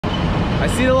I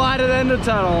see the light at the end of the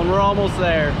tunnel and we're almost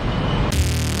there.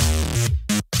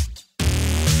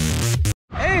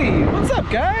 Hey, what's up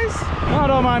guys? Oh,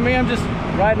 don't mind me, I'm just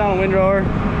riding on a windrower.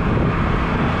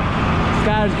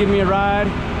 Skyler's giving me a ride.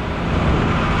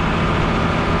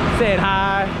 Saying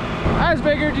hi. I just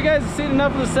figured you guys have seen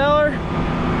enough of the cellar.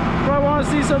 Probably want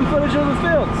to see some footage of the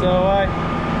field. So I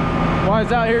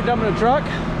was out here dumping a truck.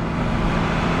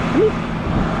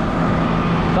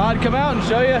 Thought I'd come out and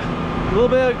show you a little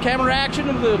bit of camera action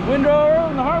of the windrower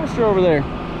and the harvester over there.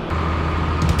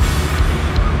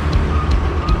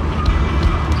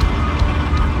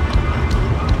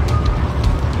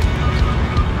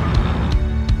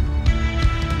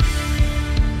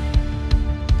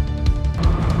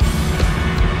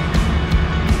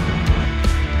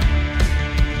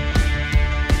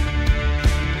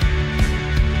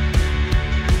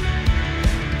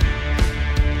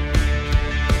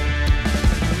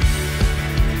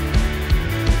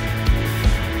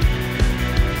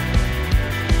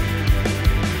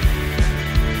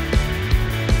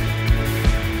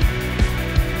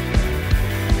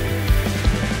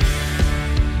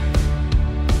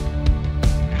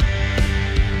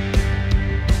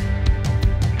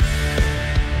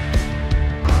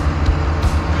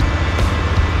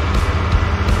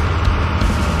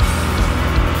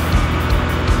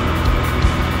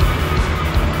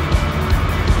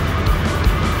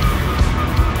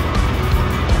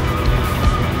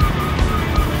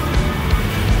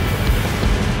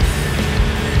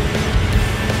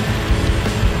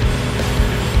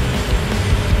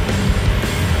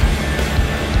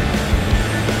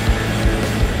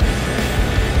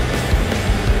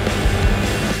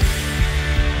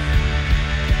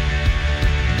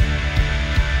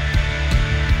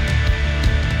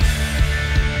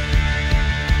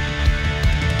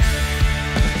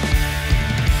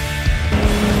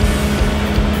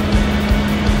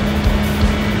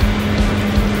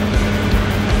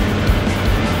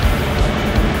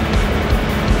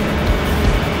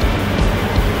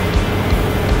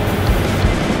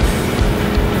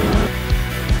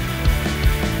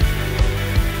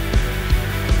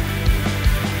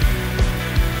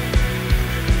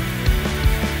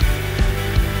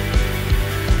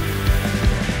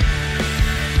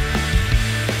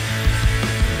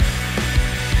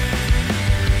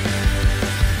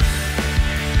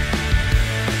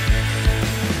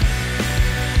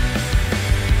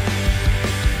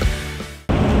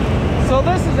 So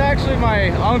this is actually my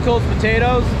uncle's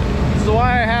potatoes. This is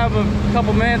why I have a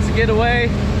couple minutes to get away,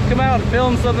 come out and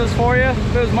film some of this for you.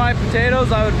 If it was my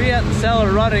potatoes, I would be at the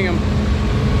cellar running them.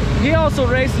 He also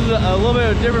raises a little bit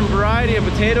of a different variety of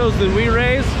potatoes than we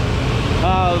raise.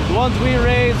 The ones we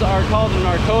raise are called a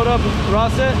Narcota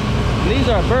russet, and these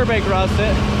are a Burbank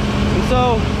russet. And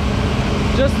so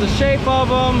just the shape of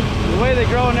them, the way they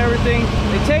grow and everything,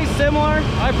 they taste similar.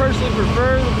 I personally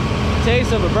prefer the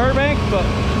taste of a Burbank, but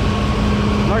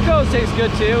Narcotas taste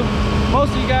good too.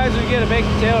 Most of you guys who get a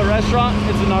baked potato restaurant,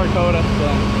 it's a Narcota. So,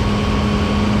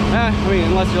 I mean,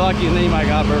 unless you're lucky, and then you might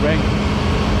got Burbank.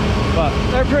 But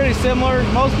they're pretty similar.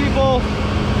 Most people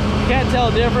can't tell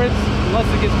a difference unless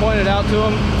it gets pointed out to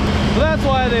them. So that's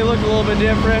why they look a little bit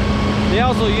different. They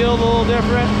also yield a little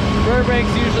different.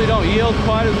 Burbanks usually don't yield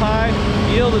quite as high.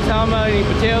 Yield is how many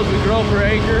potatoes we grow per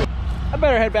acre. I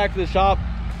better head back to the shop.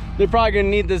 They're probably gonna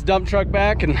need this dump truck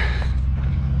back, and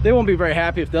they won't be very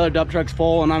happy if the other dump truck's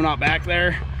full and I'm not back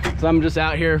there. So I'm just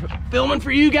out here filming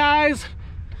for you guys,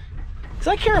 because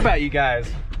I care about you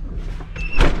guys.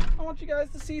 I want you guys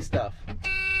to see stuff.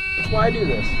 That's why I do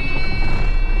this.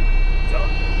 So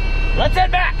let's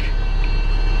head back.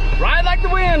 Ride like the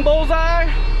wind, bullseye.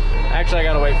 Actually, I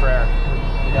gotta wait for air.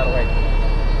 You gotta wait.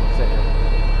 Sit here.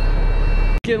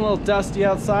 Getting a little dusty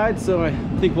outside, so I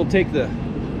think we'll take the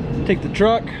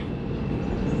truck,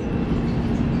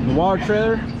 the water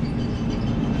trailer,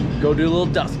 go do a little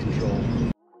dust control.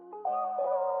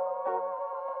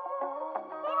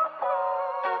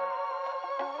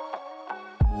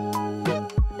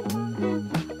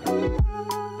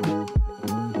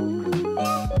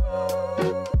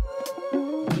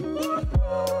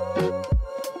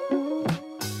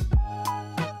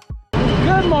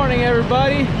 Good morning,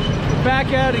 everybody. We're back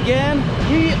at it again.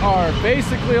 We are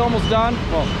basically almost done.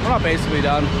 Well, we're not basically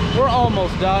done. We're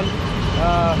almost done.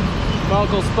 My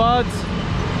Uncle Spud's.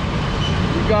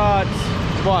 We've got,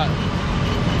 what?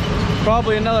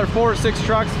 Probably another 4 or 6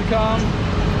 trucks to come.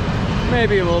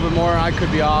 Maybe a little bit more, I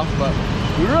could be off, but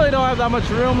we really don't have that much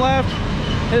room left.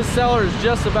 His cellar is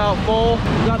just about full.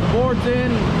 We've got the boards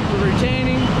in, the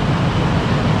retaining. We've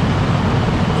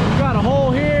got a hole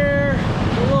here,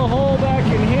 a little hole back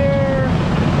in here.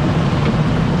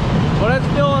 But it's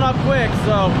filling up quick,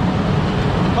 so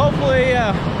hopefully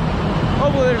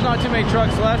there's not too many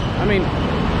trucks left. I mean,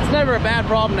 it's never a bad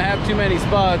problem to have too many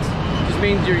spuds. It just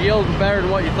means you're yielding better than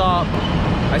what you thought.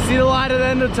 I see the light at the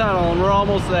end of the tunnel and we're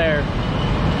almost there.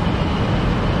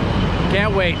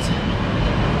 Can't wait.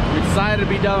 I'm excited to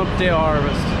be done with potato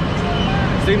harvest.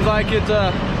 Seems like it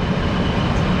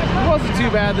wasn't too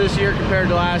bad this year compared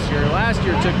to last year. Last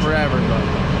year took forever, but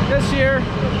this year,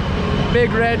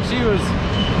 Big Red,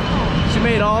 she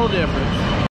made all the difference.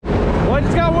 Well, I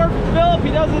just got word from Phillip.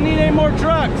 He doesn't need any more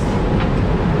trucks.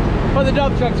 But the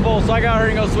dump truck's full, so I got her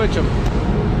to go switch them.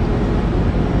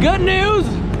 Good news,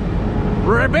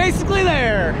 we're basically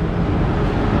there.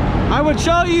 I would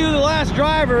show you the last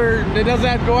driver that doesn't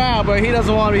have to go out, but he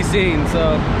doesn't want to be seen,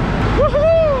 so.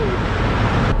 Woohoo!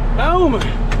 Boom!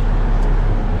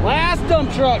 Last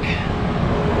dump truck.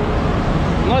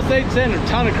 Unless they send a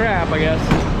ton of crap, I guess.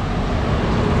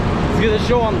 Let's get this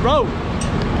show on the road.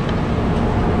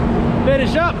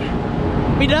 Finish up.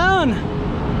 Be done.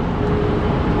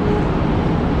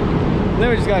 Then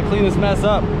we just gotta clean this mess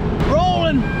up.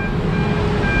 Rolling.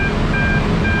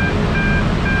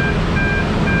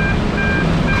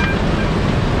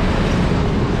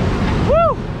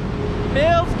 Woo!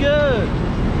 Feels good.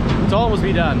 It's almost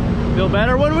be done. Feel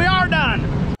better when we are done.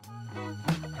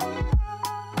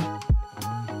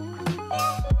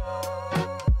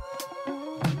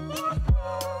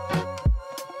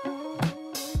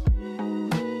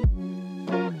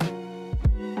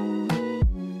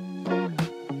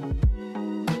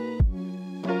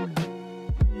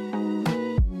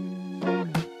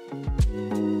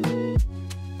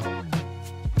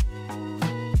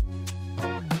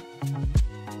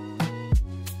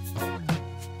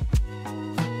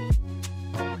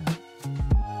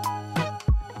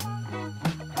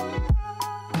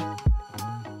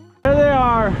 There they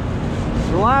are,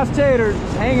 the last taters,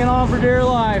 hanging on for dear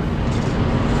life.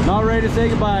 Not ready to say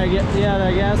goodbye yet,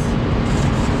 I guess.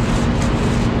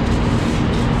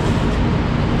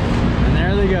 And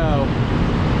there they go.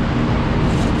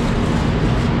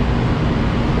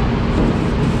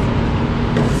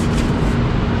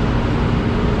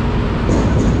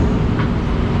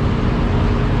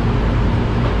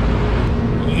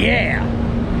 Yeah!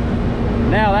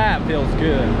 Now that feels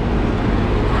good.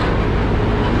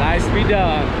 Nice to be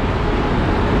done.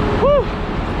 Woo!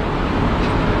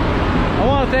 I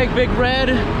want to thank Big Red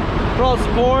for all the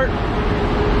support.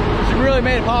 She really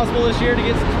made it possible this year to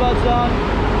get some spuds done.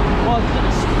 I want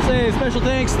to say a special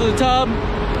thanks to the tub.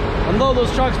 Unload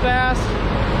those trucks fast.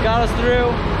 Got us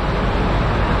through.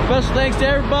 Special thanks to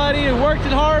everybody who worked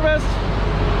at Harvest.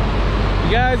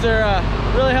 You guys are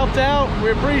really helped out. We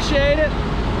appreciate it.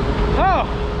 Oh,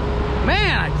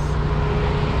 man.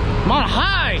 I'm on a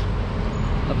high.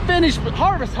 A finished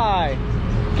harvest high.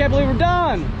 Can't believe we're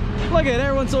done. Look at it,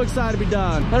 everyone's so excited to be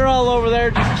done. They're all over there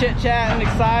just chit-chatting,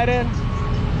 excited.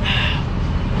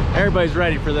 Everybody's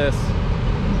ready for this.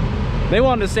 They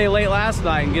wanted to stay late last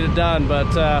night and get it done, but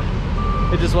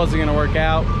it just wasn't gonna work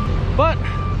out. But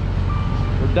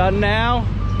we're done now.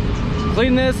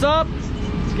 Clean this up,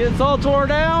 get it all tore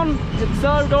down, get the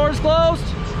cellar doors closed.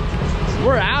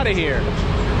 We're out of here.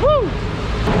 Woo!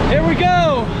 Here we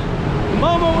go. The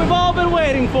moment we've all been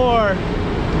waiting for.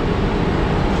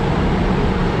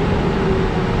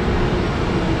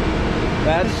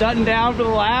 That's shutting down for the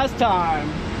last time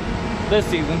this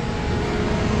season.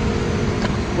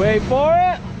 Wait for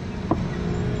it.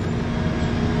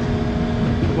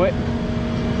 Wait.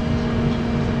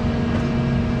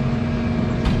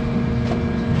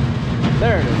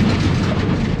 There it is.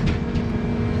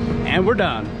 And we're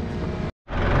done.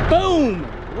 Boom!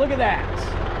 Look at that.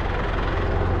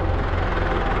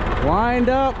 Lined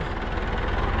up,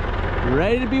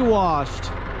 ready to be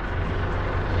washed.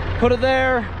 Put it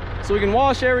there so we can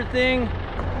wash everything.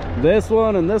 This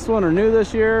one and this one are new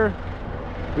this year.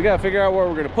 We gotta figure out where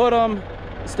we're gonna put them,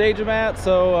 stage them at.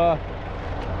 So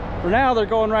for now they're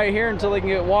going right here until they can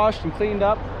get washed and cleaned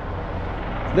up.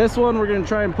 This one we're gonna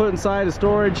try and put inside a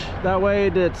storage. That way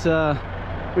that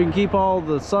we can keep all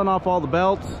the sun off all the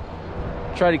belts.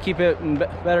 Try to keep it in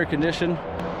better condition.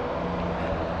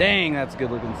 Dang, that's a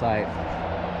good looking sight.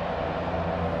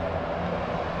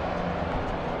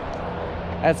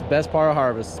 That's the best part of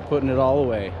harvest, putting it all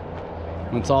away.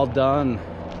 When it's all done,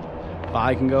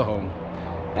 I can go home.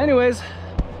 Anyways,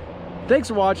 thanks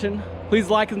for watching. Please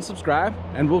like and subscribe,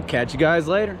 and we'll catch you guys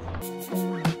later.